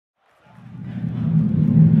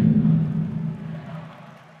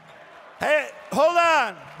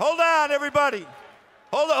hold on, everybody.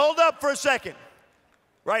 Hold up for a second.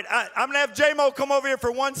 Right, I'm gonna have J-Mo come over here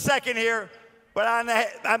for 1 second here, but on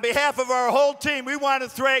behalf of our whole team, we want to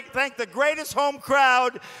thank the greatest home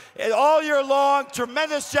crowd all year long.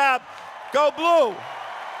 Tremendous job. Go Blue.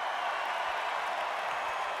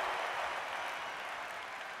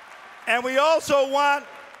 And we also want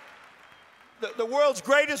the world's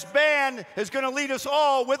greatest band is going to lead us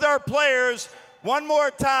all with our players one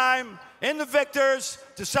more time in the Victors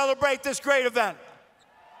to celebrate this great event.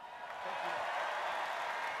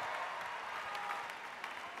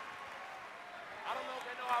 I don't know if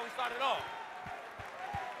they know how we started off.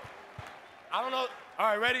 I don't know. All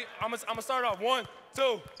right, ready? I'm gonna start off. 1,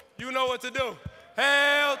 2. You know what to do.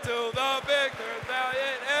 Hail to the victors,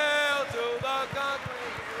 valiant. Hail to the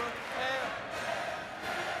conquerors. Hail.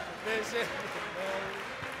 Mission.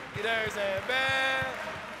 Leaders and band.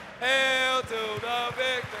 Hail to the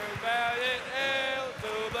victors, valiant. Hail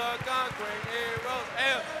to the conquering heroes.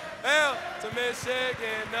 Hail, hail to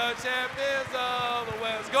Michigan, the champions of the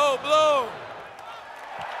West. Go Blue!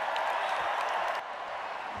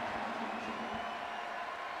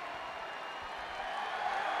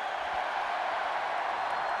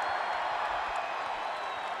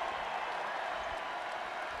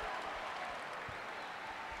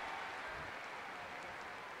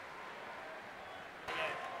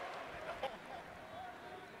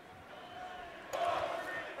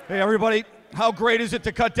 Hey, everybody, how great is it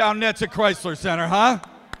to cut down nets at Chrysler Center, huh?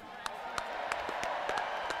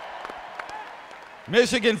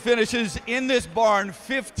 Michigan finishes in this barn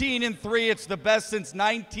 15-3. It's the best since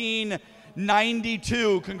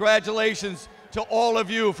 1992. Congratulations to all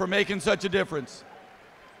of you for making such a difference.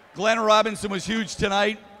 Glenn Robinson was huge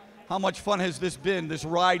tonight. How much fun has this been, this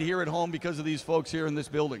ride here at home because of these folks here in this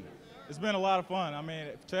building? It's been a lot of fun. I mean,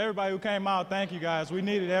 to everybody who came out, thank you guys. We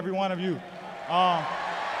needed every one of you.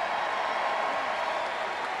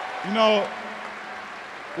 You know,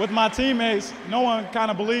 with my teammates, no one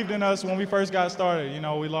kind of believed in us when we first got started. You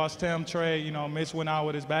know, we lost Tim, Trey, you know, Mitch went out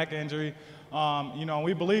with his back injury. You know,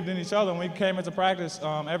 we believed in each other and we came into practice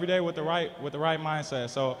every day with the right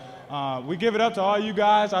mindset. So we give it up to all you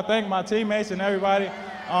guys. I thank my teammates and everybody.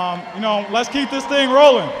 You know, let's keep this thing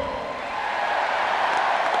rolling.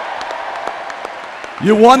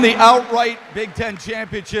 You won the outright Big Ten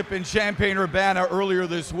championship in Champaign-Urbana earlier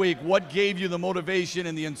this week. What gave you the motivation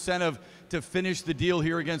and the incentive to finish the deal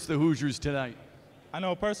here against the Hoosiers tonight? I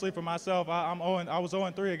know personally for myself, I was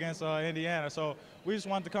 0-3 against Indiana, so we just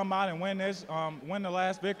wanted to come out and win this, win the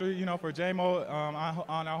last victory, you know, for J-Mo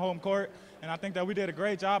on our home court, and I think that we did a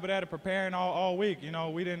great job of that, of preparing all week. You know,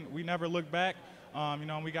 we never looked back. You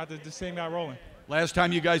know, and we got this team got rolling. Last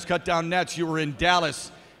time you guys cut down nets, you were in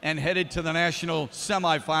Dallas and headed to the national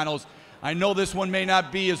semifinals. I know this one may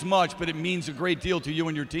not be as much, but it means a great deal to you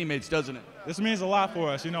and your teammates, doesn't it? This means a lot for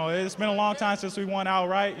us. You know, it's been a long time since we won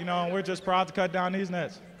outright, you know, and we're just proud to cut down these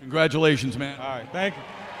nets. Congratulations, man. All right, thank you.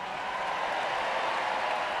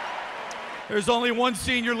 There's only one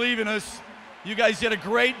senior leaving us. You guys did a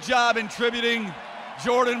great job in tributing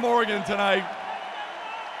Jordan Morgan tonight.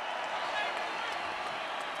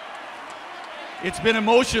 It's been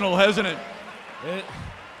emotional, hasn't it?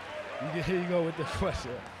 Here you go with the question.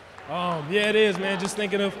 Yeah, it is, man. Just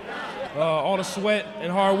thinking of all the sweat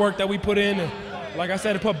and hard work that we put in. And like I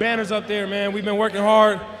said, to put banners up there, man, we've been working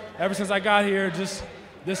hard ever since I got here. Just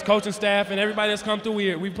this coaching staff and everybody that's come through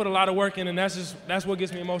here, we put a lot of work in, and that's what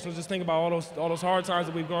gets me emotional. Just think about all those hard times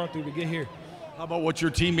that we've gone through to get here. How about what your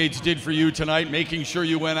teammates did for you tonight, making sure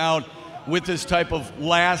you went out with this type of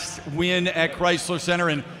last win at Chrysler Center?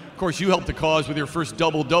 And of course, you helped the cause with your first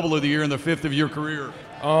double-double of the year and the 5th of your career.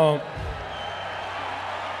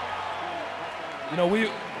 You know,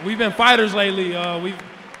 we've been fighters lately. All Big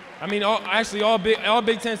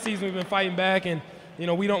Ten season we've been fighting back, and you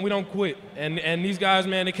know we don't quit. And these guys,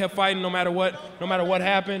 man, they kept fighting no matter what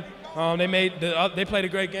happened. They played a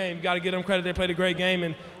great game. You got to give them credit. They played a great game,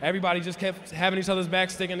 and everybody just kept having each other's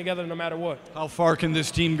back, sticking together no matter what. How far can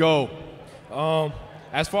this team go?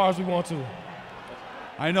 As far as we want to.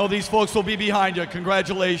 I know these folks will be behind you.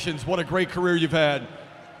 Congratulations. What a great career you've had.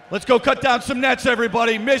 Let's go cut down some nets,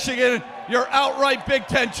 everybody. Michigan, you're outright Big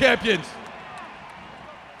Ten champions.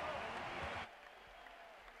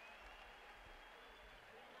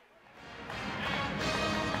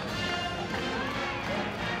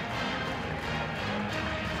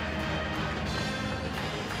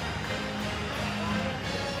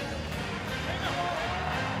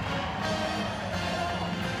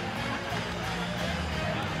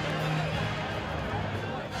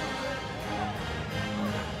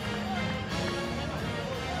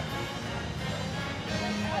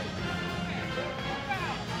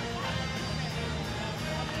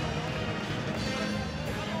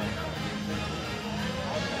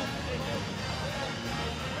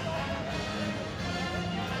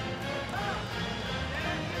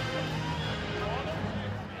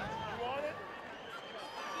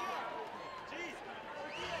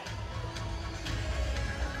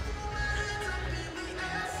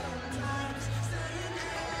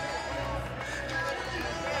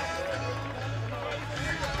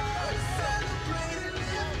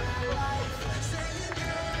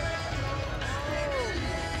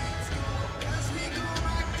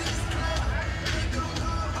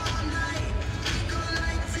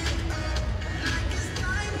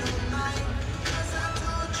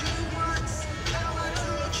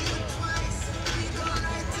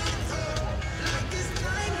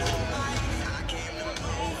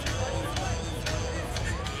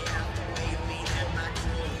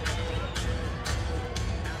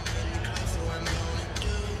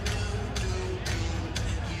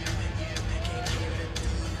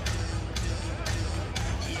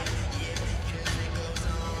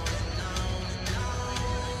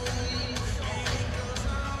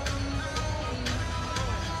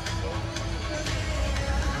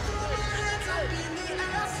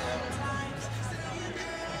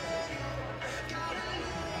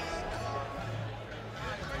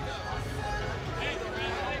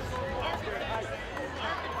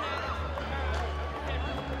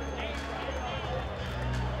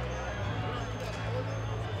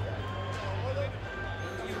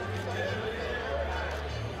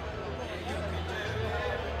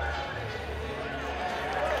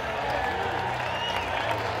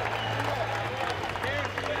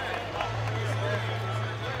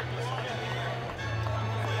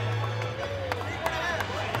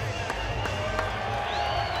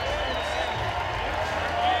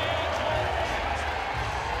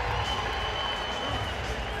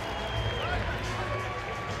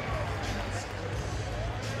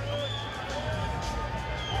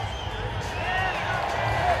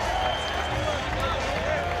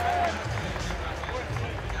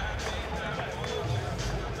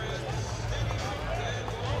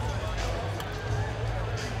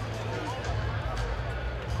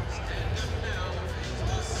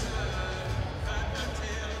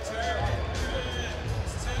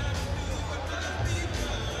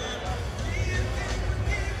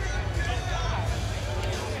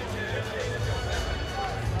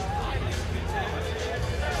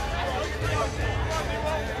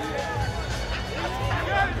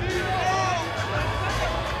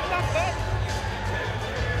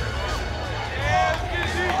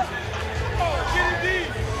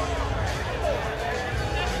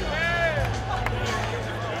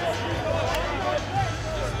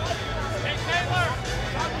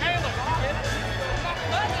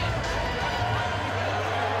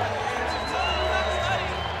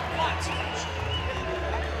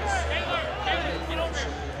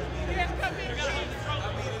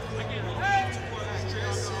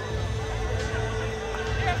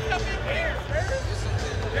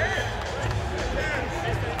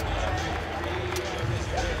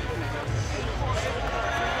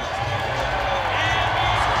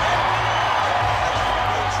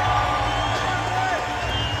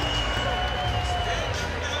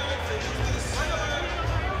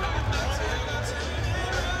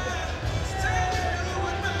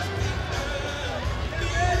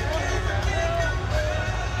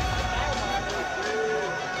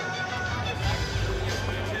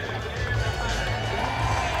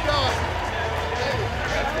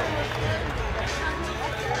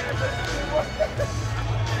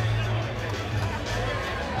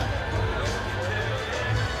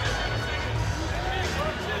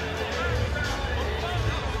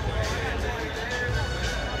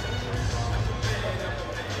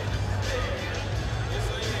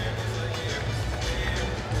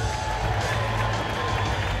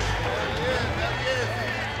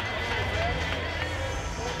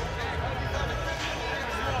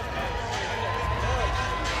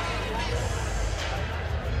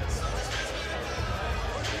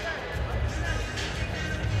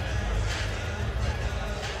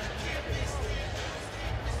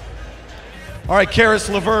 All right, Caris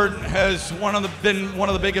LeVert has been one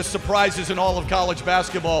of the biggest surprises in all of college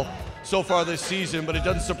basketball so far this season, but it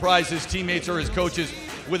doesn't surprise his teammates or his coaches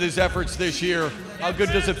with his efforts this year. How good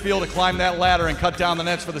does it feel to climb that ladder and cut down the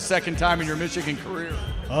nets for the second time in your Michigan career?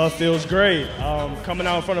 It feels great. Coming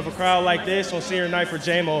out in front of a crowd like this on senior night for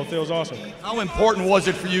J-Mo, it feels awesome. How important was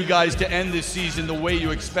it for you guys to end this season the way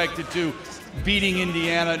you expected to, beating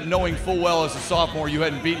Indiana, knowing full well as a sophomore you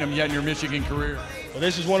hadn't beaten them yet in your Michigan career? Well,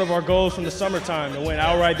 this is one of our goals from the summertime, to win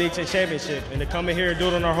outright Big Ten championship, and to come in here and do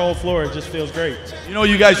it on our home floor, it just feels great. You know,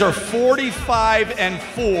 you guys are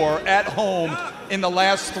 45-4 at home in the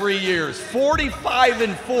last 3 years.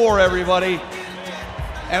 45-4, everybody.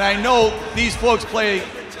 And I know these folks play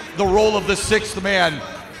the role of the sixth man.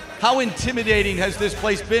 How intimidating has this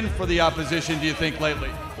place been for the opposition, do you think, lately?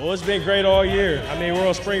 Well, it's been great all year. I mean, we're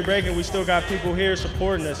on spring break, and we still got people here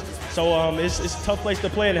supporting us. So it's a tough place to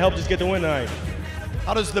play, and it helped us get the win tonight.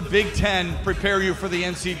 How does the Big Ten prepare you for the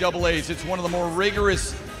NCAAs? It's one of the more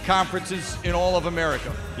rigorous conferences in all of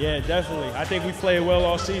America. Yeah, definitely. I think we played well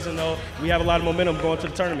all season, though. We have a lot of momentum going to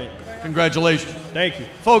the tournament. Congratulations. Thank you.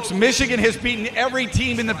 Folks, Michigan has beaten every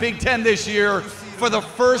team in the Big Ten this year for the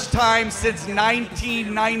first time since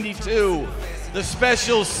 1992. The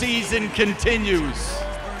special season continues.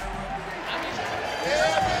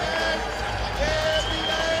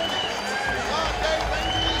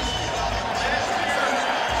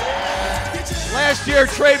 Last year,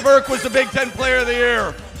 Trey Burke was the Big Ten Player of the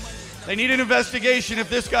Year. They need an investigation if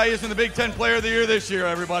this guy isn't the Big Ten Player of the Year this year,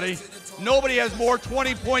 everybody. Nobody has more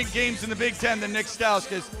 20-point games in the Big Ten than Nick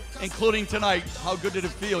Stauskas, including tonight. How good did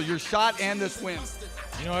it feel, your shot and this win?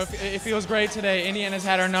 You know, it feels great today. Indiana's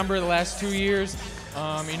had our number the last 2 years.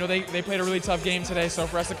 You know, they played a really tough game today, so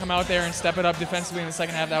for us to come out there and step it up defensively in the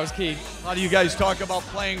second half, that was key. How do you guys talk about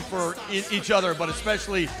playing for each other, but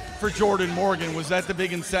especially for Jordan Morgan? Was that the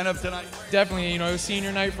big incentive tonight? Definitely. You know, it was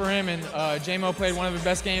senior night for him, and J-Mo played one of the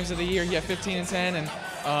best games of the year. He had 15 and 10, and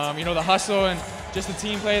you know, the hustle and just the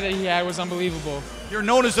team play that he had was unbelievable. You're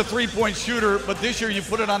known as a three-point shooter, but this year you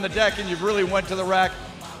put it on the deck and you really went to the rack,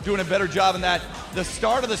 doing a better job in that. The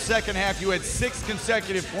start of the second half, you had 6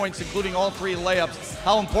 consecutive points, including all 3 layups.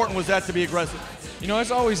 How important was that to be aggressive? You know,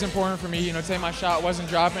 it's always important for me, you know, today my shot wasn't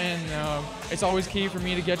dropping. It's always key for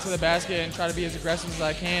me to get to the basket and try to be as aggressive as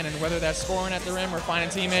I can, and whether that's scoring at the rim or finding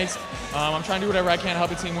teammates, I'm trying to do whatever I can to help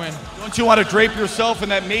the team win. Don't you want to drape yourself in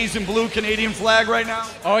that maize and blue Canadian flag right now?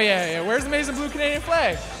 Oh, yeah. Where's the maize and blue Canadian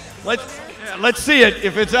flag? Let's see it.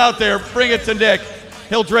 If it's out there, bring it to Nick.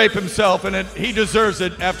 He'll drape himself, and he deserves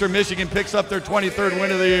it after Michigan picks up their 23rd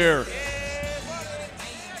win of the year.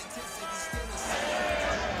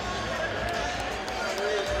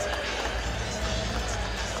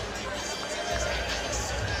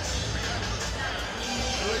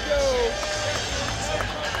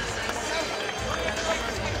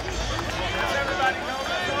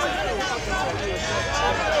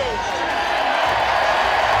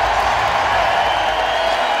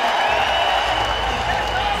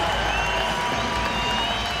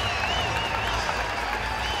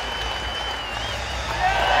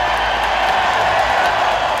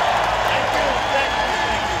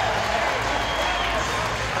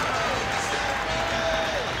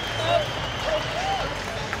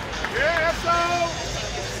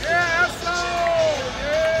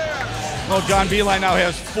 Well, John Beilein now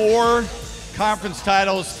has 4 conference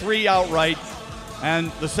titles, 3 outright, and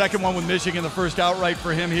the second one with Michigan, the first outright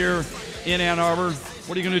for him here in Ann Arbor.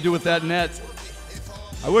 What are you going to do with that net?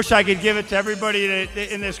 I wish I could give it to everybody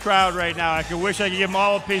in this crowd right now. I wish I could give them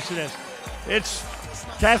all a piece of this. It's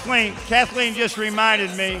Kathleen just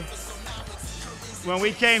reminded me when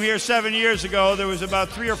we came here 7 years ago, there was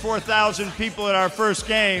about 3,000 or 4,000 people at our first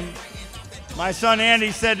game. My son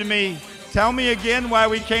Andy said to me, "Tell me again why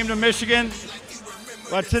we came to Michigan."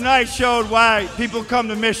 But tonight showed why people come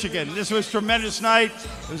to Michigan. This was a tremendous night.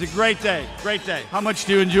 It was a great day, great day. How much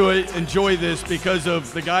do you enjoy this because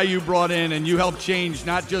of the guy you brought in and you helped change,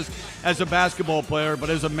 not just as a basketball player, but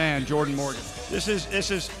as a man, Jordan Morgan? This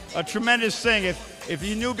is a tremendous thing. If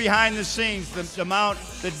you knew behind the scenes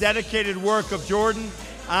the dedicated work of Jordan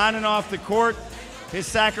on and off the court, his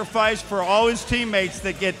sacrifice for all his teammates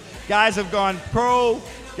guys have gone pro,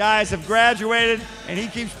 guys have graduated, and he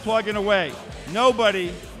keeps plugging away.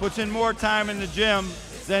 Nobody puts in more time in the gym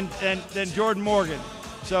than Jordan Morgan.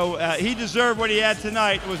 So he deserved what he had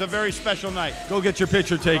tonight. It was a very special night. Go get your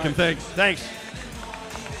picture taken. Thanks. Thanks.